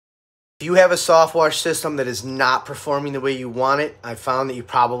If you have a soft wash system that is not performing the way you want it, I found that you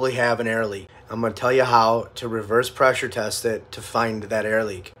probably have an air leak. I'm going to tell you how to reverse pressure test it to find that air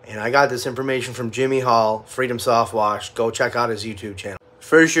leak. And I got this information from Jimmy Hall, Freedom Soft Wash. Go check out his YouTube channel.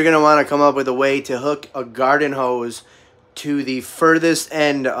 First, you're going to want to come up with a way to hook a garden hose to the furthest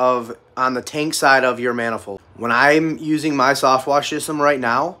end of on the tank side of your manifold. When I'm using my soft wash system right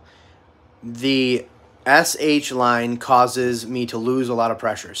now, the SH line causes me to lose a lot of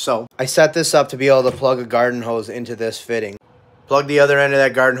pressure. So I set this up to be able to plug a garden hose into this fitting. Plug the other end of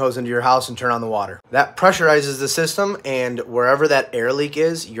that garden hose into your house and turn on the water. That pressurizes the system, and wherever that air leak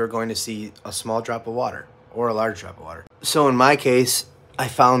is, you're going to see a small drop of water or a large drop of water. So in my case, I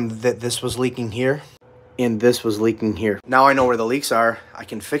found that this was leaking here and this was leaking here. Now I know where the leaks are. I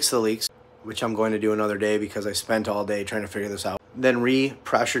can fix the leaks, which I'm going to do another day because I spent all day trying to figure this out. Then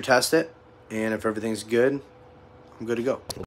re-pressure test it. And if everything's good, I'm good to go.